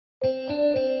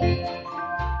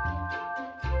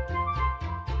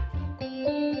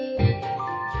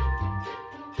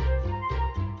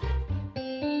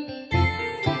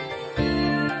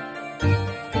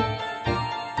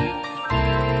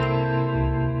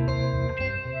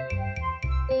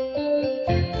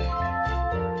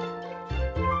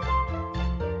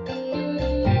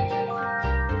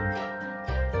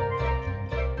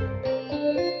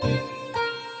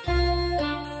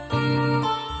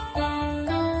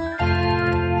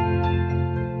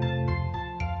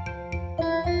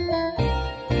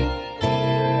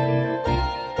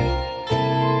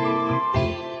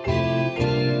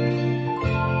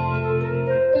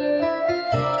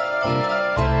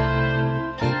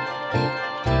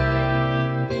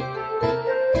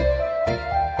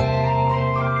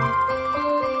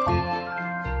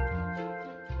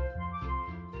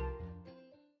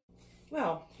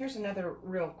another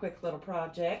real quick little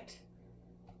project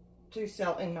to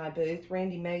sell in my booth.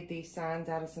 Randy made these signs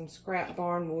out of some scrap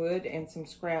barn wood and some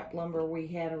scrap lumber we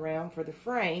had around for the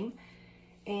frame.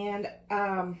 And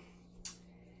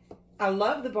I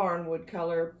love the barn wood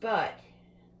color, but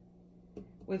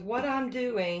with what I'm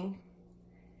doing,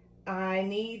 I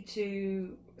need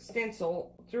to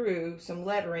stencil through some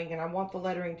lettering, and I want the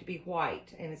lettering to be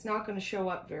white, and it's not going to show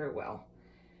up very well.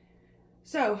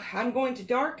 So I'm going to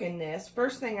darken this.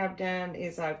 First thing I've done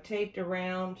is I've taped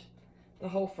around the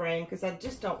whole frame because I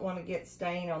just don't want to get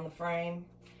stain on the frame.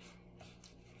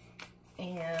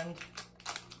 And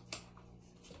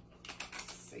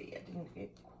let's see, I didn't get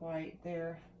quite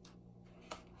there.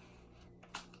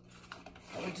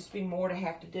 That would just be more to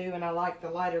have to do, and I like the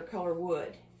lighter color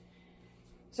wood.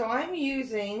 So I'm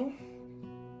using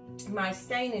my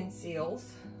stain and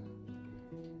seals.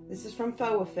 This is from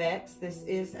Faux Effects. This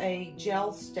is a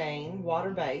gel stain,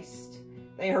 water-based.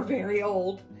 They are very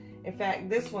old. In fact,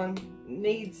 this one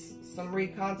needs some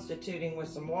reconstituting with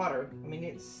some water. I mean,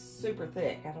 it's super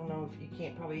thick. I don't know if you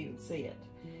can't probably even see it.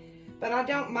 But I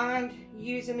don't mind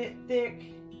using it thick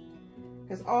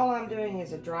because all I'm doing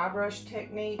is a dry brush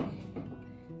technique.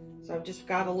 So I've just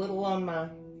got a little on my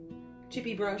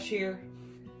chippy brush here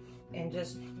and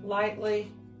just lightly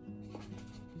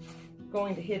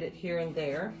going to hit it here and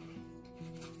there.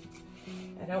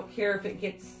 I don't care if it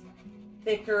gets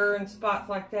thicker and spots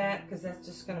like that because that's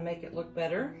just going to make it look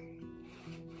better.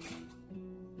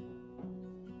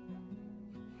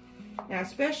 Now I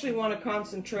especially want to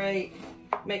concentrate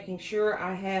making sure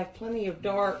I have plenty of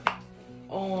dark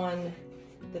on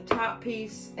the top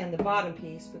piece and the bottom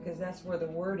piece because that's where the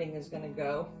wording is going to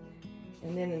go.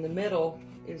 And then in the middle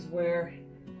is where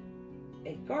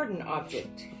a garden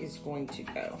object is going to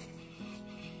go.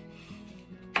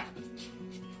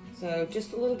 So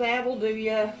just a little dab will do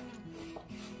you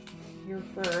here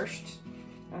first.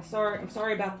 I'm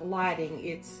sorry about the lighting.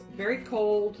 It's very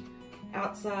cold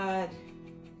outside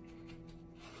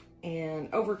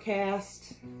and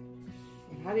overcast,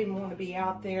 and I didn't want to be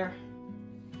out there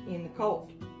in the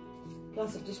cold.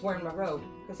 Plus I'm just wearing my robe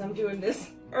because I'm doing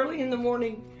this early in the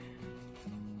morning.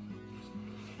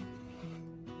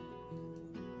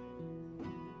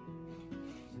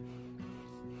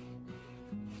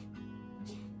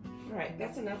 All right,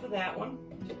 that's enough of that one.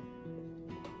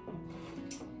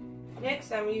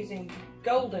 Next, I'm using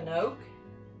golden oak,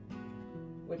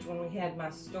 which when we had my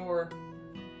store,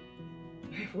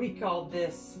 we called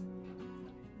this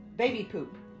baby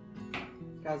poop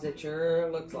because it sure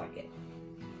looks like it.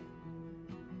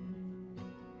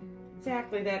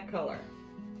 Exactly that color.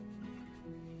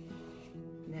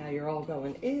 Now you're all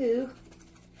going, ew.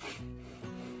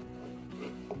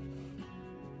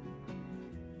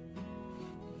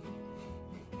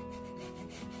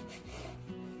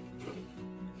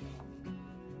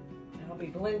 I'll be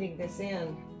blending this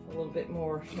in a little bit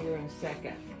more here in a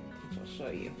second, which I'll show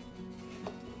you.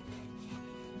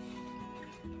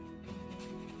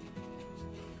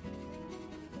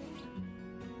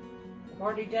 I've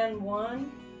already done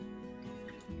one.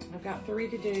 I've got 3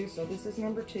 to do, so this is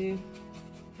number 2.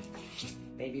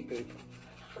 Baby poop.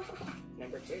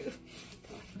 Number 2. Okay,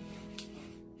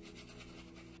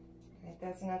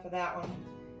 that's enough of that one.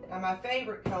 Now my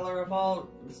favorite color of all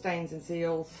the stains and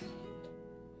seals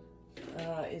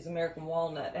is American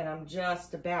Walnut, and I'm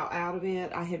just about out of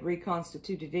it. I had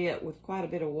reconstituted it with quite a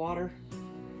bit of water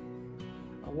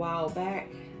a while back.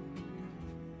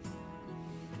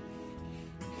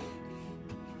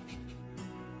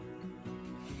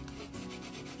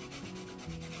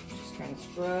 Just kind of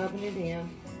scrubbing it in.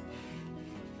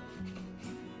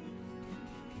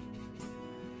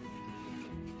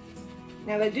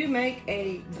 Now they do make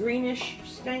a greenish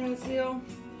stain and seal,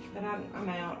 but I'm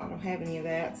out. I don't have any of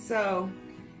that. So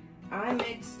I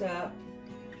mixed up,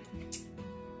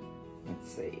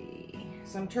 let's see,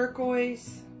 some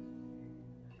turquoise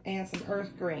and some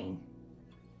earth green.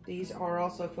 These are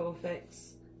also Faux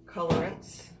Effects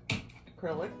colorants,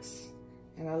 acrylics,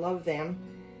 and I love them.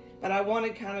 But I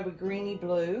wanted kind of a greeny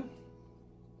blue.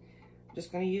 I'm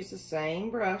just going to use the same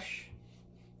brush.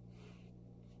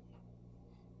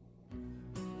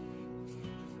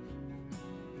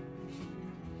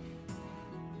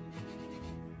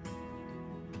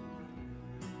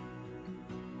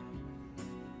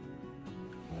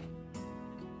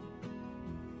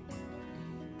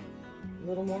 A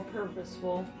little more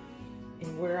purposeful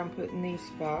in where I'm putting these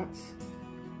spots.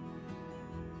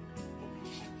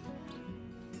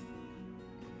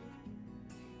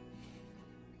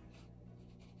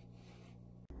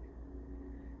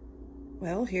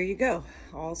 Well, here you go.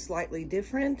 All slightly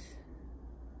different,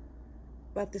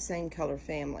 but the same color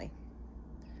family.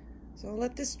 So I'll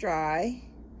let this dry,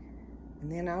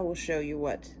 and then I will show you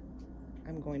what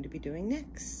I'm going to be doing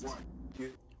next. 1,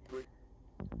 2, 3.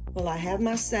 Well, I have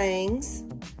my sayings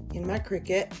in my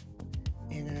Cricut,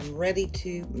 and I'm ready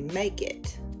to make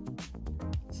it.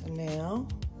 So now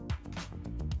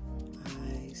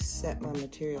I set my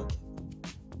material to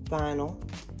vinyl.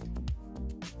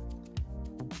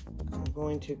 I'm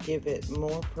going to give it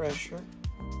more pressure.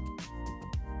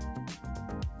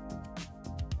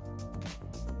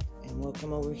 And we'll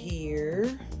come over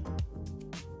here.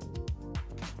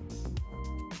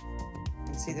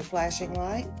 And see the flashing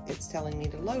light? It's telling me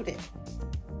to load it.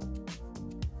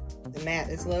 The mat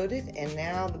is loaded, and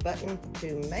now the button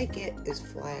to make it is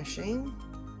flashing.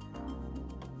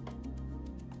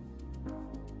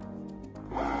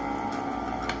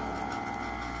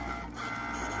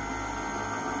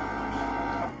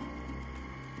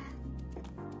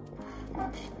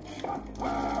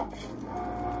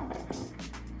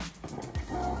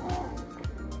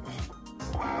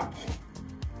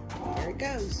 There it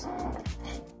goes.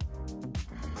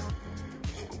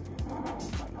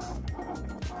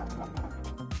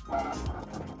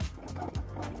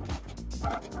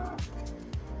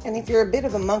 And if you're a bit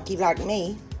of a monkey like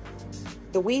me,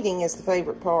 the weeding is the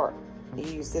favorite part. You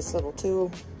use this little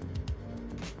tool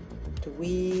to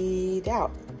weed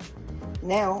out.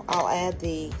 Now I'll add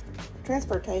the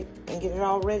transfer tape and get it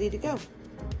all ready to go.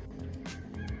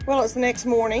 Well, it's the next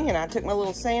morning, and I took my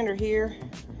little sander here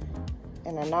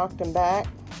and I knocked them back,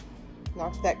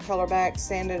 knocked that color back,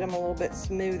 sanded them a little bit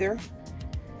smoother.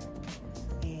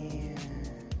 And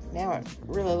now it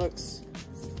really looks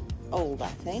old, I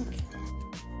think.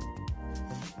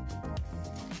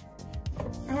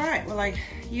 All right, well, I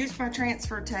used my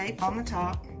transfer tape on the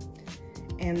top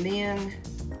and then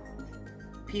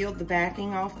peeled the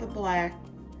backing off the black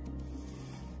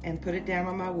and put it down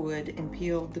on my wood and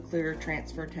peeled the clear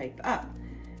transfer tape up.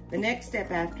 The next step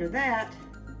after that,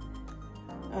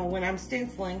 when I'm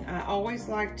stenciling, I always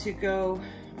like to go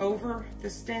over the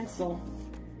stencil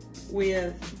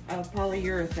with a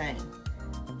polyurethane.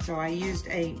 So I used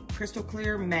a crystal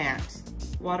clear matte,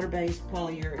 water-based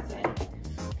polyurethane.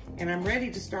 And I'm ready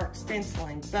to start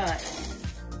stenciling, but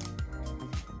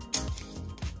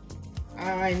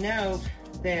I know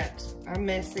that I'm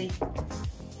messy,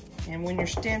 and when you're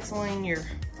stenciling, you're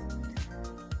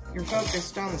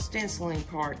focused on the stenciling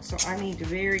part, so I need to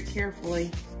very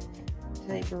carefully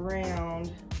tape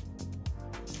around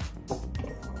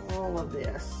all of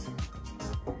this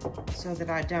so that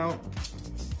I don't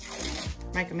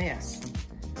make a mess.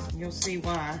 You'll see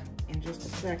why in just a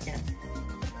second.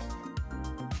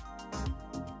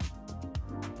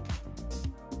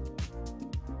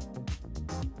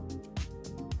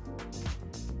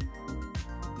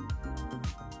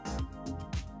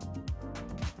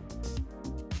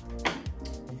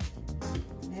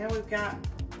 Now we've got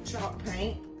chalk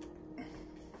paint.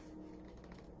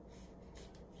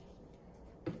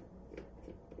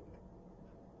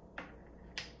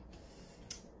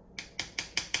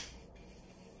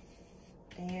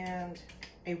 And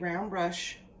a round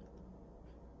brush.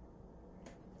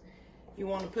 You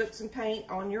want to put some paint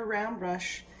on your round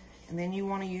brush, and then you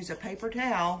want to use a paper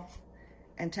towel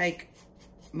and take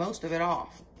most of it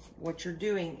off. What you're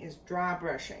doing is dry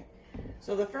brushing.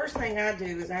 So the first thing I do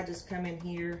is I just come in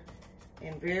here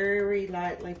and very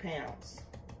lightly pounce.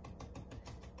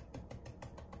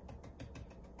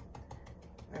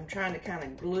 I'm trying to kind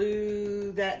of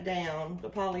glue that down. The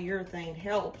polyurethane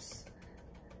helps,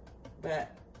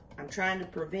 but I'm trying to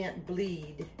prevent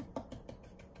bleed.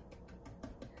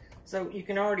 So you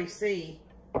can already see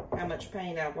how much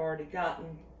paint I've already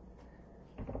gotten.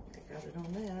 I got it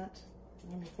on that.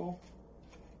 Wonderful.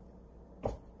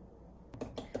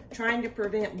 Trying to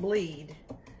prevent bleed.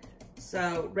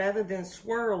 So rather than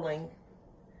swirling,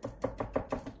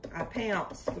 I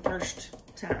pounce the first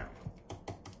time.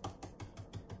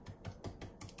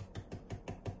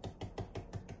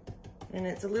 And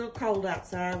it's a little cold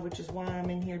outside, which is why I'm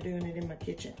in here doing it in my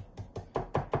kitchen.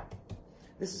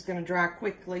 This is going to dry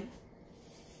quickly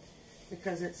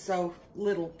because it's so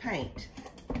little paint.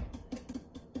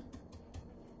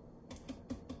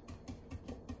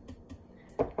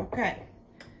 Okay,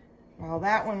 while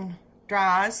that one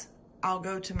dries, I'll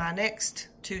go to my next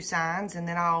two signs, and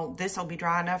then this will be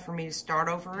dry enough for me to start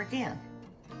over again.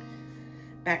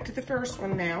 Back to the first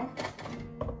one now.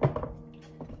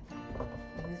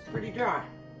 And it's pretty dry.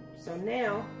 So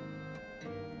now,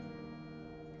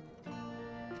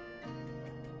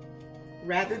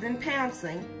 rather than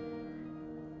pouncing,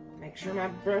 make sure my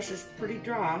brush is pretty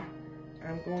dry.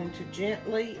 I'm going to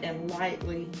gently and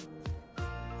lightly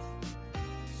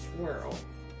swirl.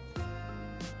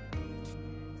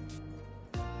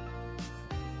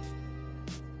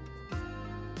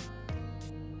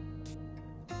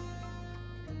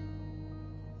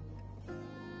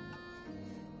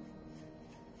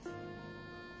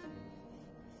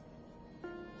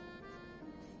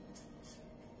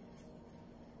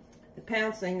 the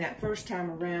pouncing that first time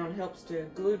around helps to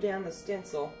glue down the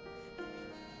stencil,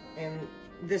 and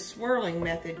this swirling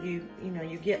method, you know,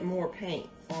 you get more paint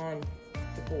on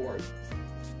the board.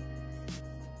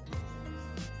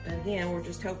 But again, we're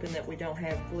just hoping that we don't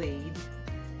have bleed.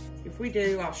 If we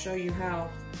do, I'll show you how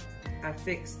I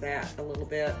fix that a little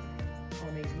bit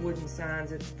on these wooden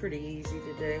signs. It's pretty easy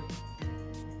to do.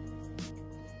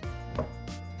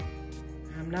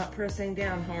 I'm not pressing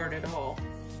down hard at all,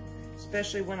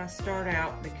 especially when I start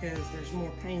out, because there's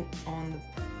more paint on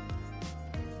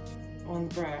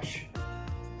the brush.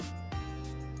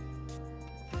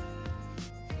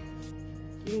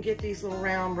 You can get these little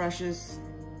round brushes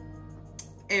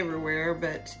everywhere,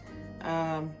 but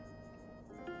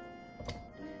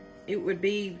it would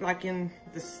be like in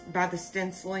this, by the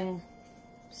stenciling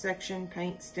section,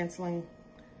 paint stenciling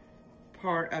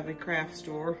part of a craft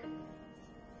store.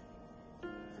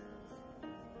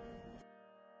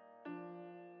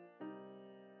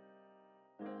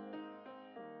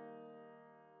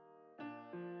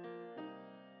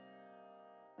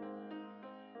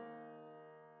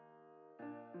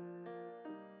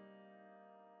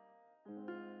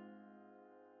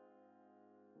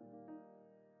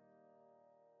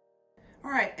 All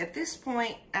right, at this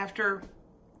point, after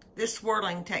this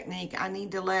swirling technique, I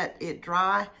need to let it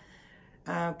dry.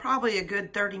 Probably a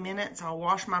good 30 minutes. I'll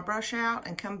wash my brush out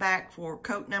and come back for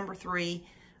coat number 3.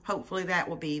 Hopefully that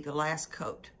will be the last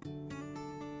coat.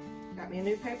 Got me a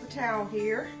new paper towel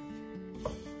here.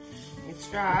 It's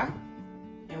dry,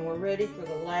 and we're ready for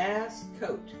the last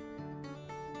coat.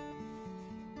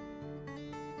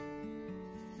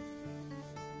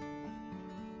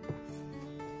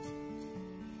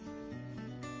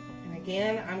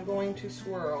 Again, I'm going to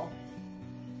swirl.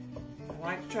 I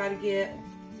like to try to get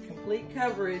complete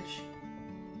coverage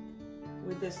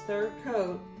with this third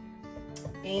coat.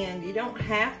 And you don't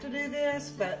have to do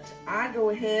this, but I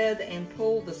go ahead and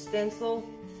pull the stencil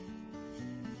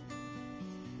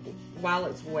while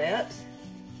it's wet.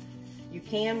 You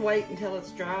can wait until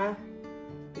it's dry,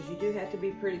 because you do have to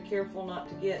be pretty careful not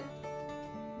to get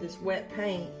this wet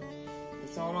paint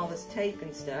that's on all this tape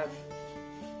and stuff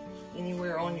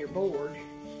anywhere on your board.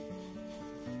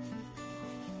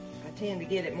 I tend to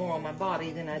get it more on my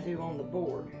body than I do on the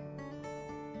board.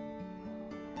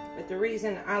 But the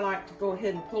reason I like to go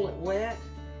ahead and pull it wet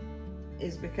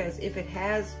is because if it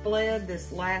has bled,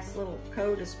 this last little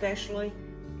coat especially,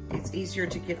 it's easier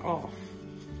to get off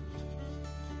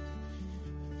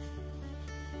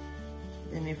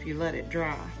than if you let it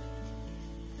dry.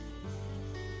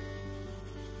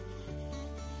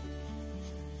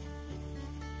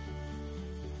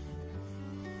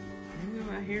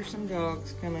 I hear some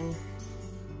dogs coming.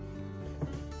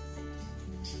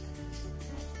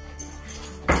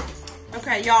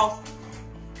 Okay, y'all,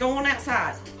 go on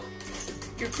outside.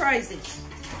 You're crazy.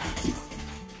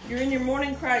 You're in your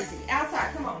morning crazy.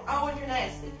 Outside, come on. Oh, and you're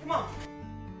nasty. Come on.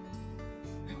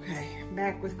 Okay,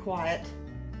 back with quiet.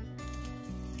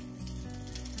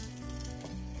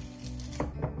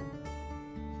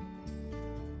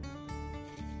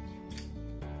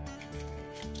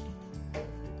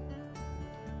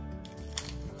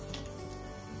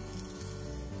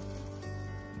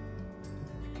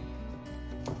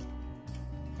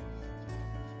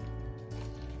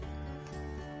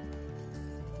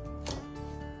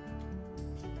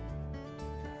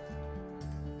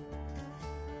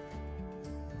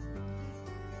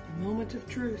 Moment of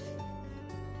truth.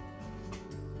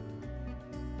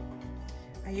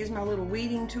 I use my little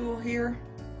weeding tool here.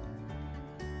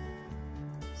 See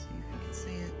if you can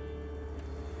see it.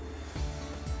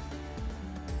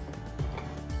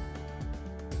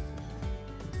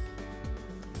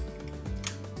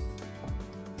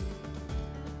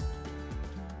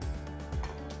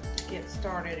 To get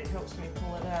started, it helps me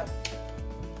pull it up.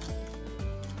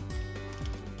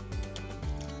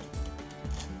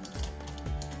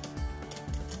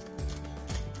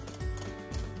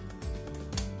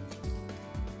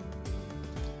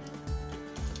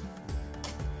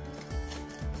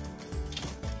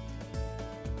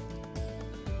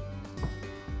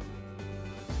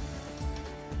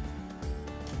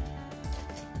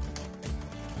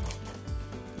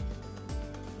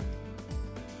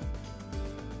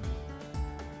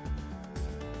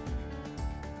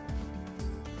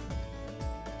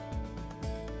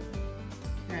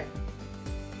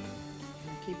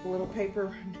 Keep a little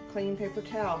paper, clean paper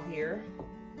towel here.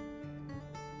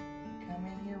 Come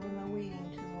in here with my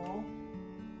weeding tool.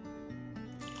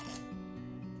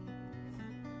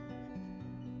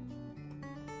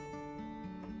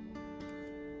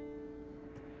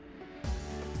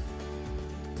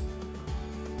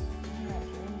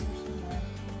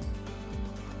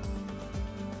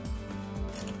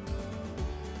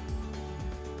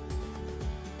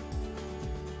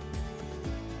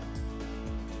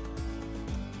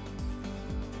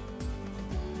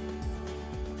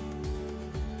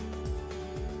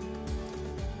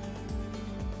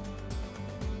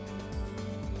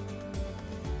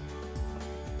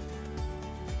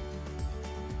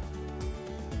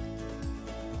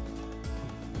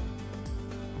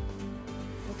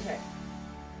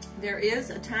 There is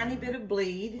a tiny bit of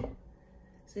bleed.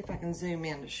 See if I can zoom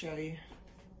in to show you.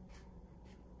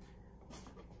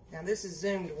 Now this is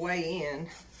zoomed way in,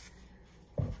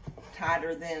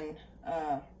 tighter than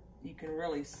you can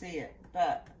really see it,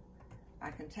 but I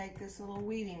can take this little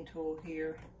weeding tool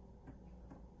here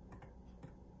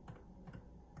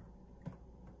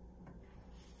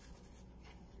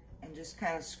and just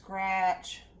kind of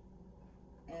scratch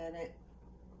at it.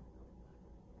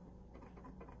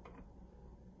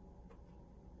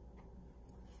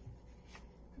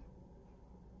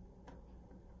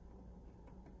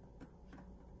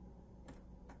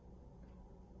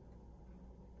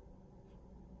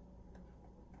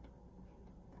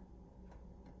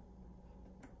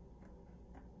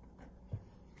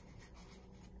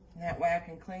 That way I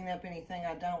can clean up anything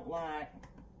I don't like.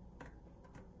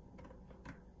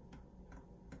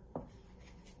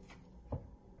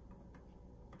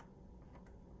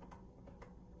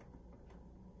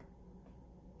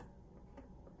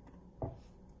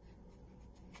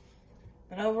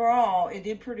 But overall, it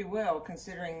did pretty well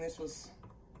considering this was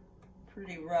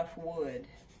pretty rough wood.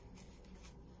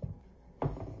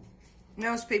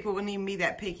 Most people wouldn't even be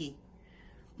that picky,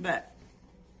 but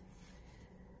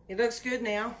it looks good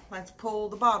now. Let's pull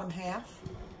the bottom half.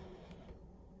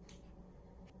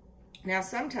 Now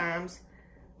sometimes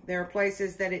there are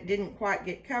places that it didn't quite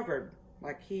get covered,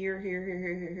 like here, here, here,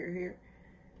 here, here, here, here.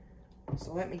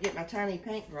 So let me get my tiny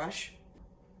paintbrush.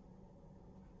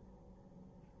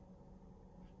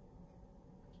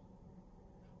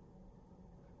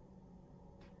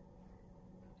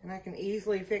 And I can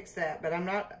easily fix that, but I'm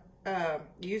not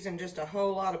using just a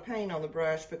whole lot of paint on the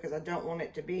brush because I don't want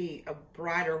it to be a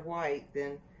brighter white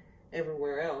than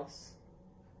everywhere else.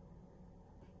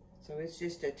 So it's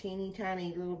just a teeny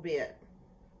tiny little bit.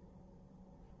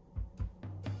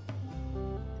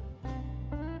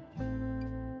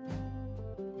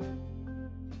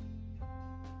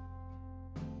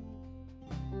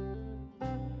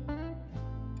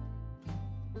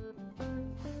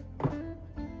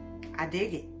 I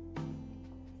dig it.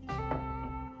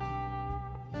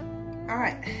 All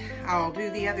right, I'll do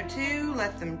the other two,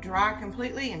 let them dry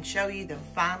completely, and show you the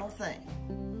final thing.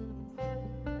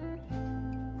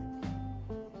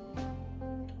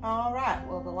 All right,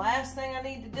 well, the last thing I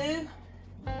need to do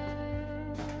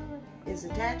is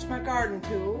attach my garden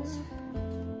tools,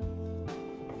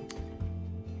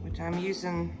 which I'm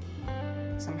using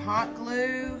some hot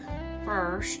glue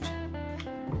first,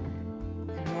 and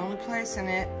I'm only placing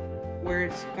it where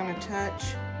it's gonna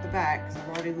touch the back, because I've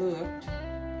already looked.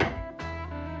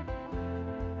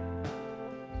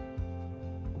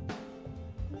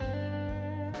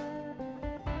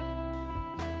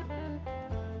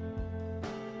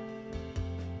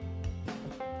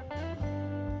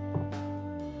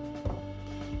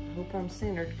 Hope I'm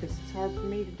centered because it's hard for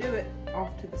me to do it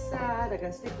off to the side. I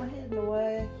gotta stick my head in the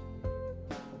way.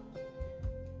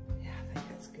 Yeah, I think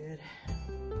that's good.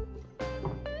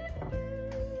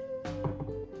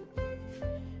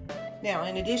 Now,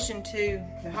 in addition to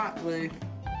the hot glue,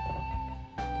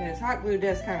 because hot glue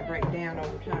does kind of break down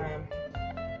over time,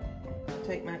 I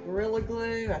take my Gorilla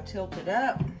Glue, I tilt it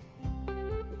up.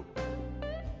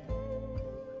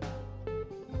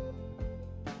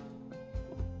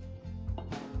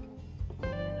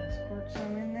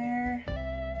 Some in there.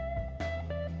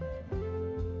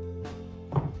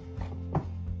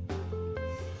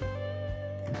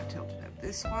 And I tilt it up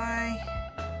this way.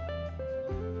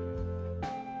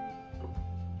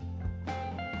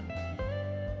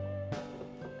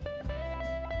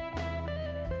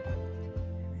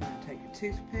 And I take a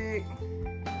toothpick.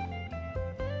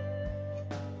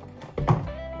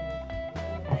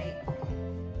 Eliminate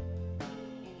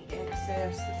any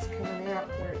excess that's coming out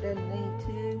where it doesn't need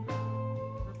to.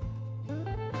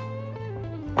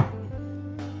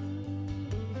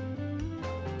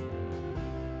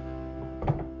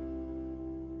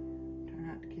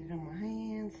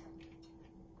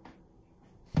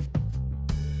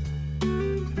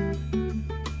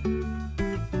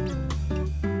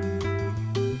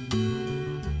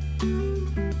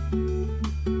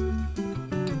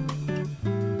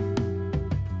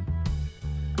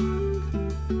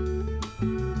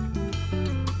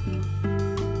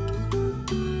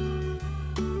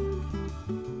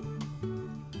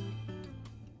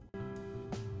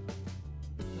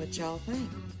 What y'all think?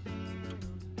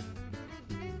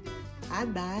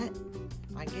 I'd buy it.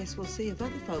 I guess we'll see if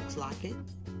other folks like it,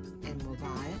 and we'll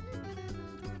buy it.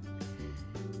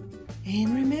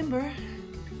 And remember,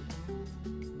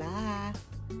 bye,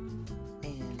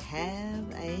 and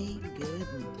have a good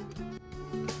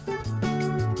one.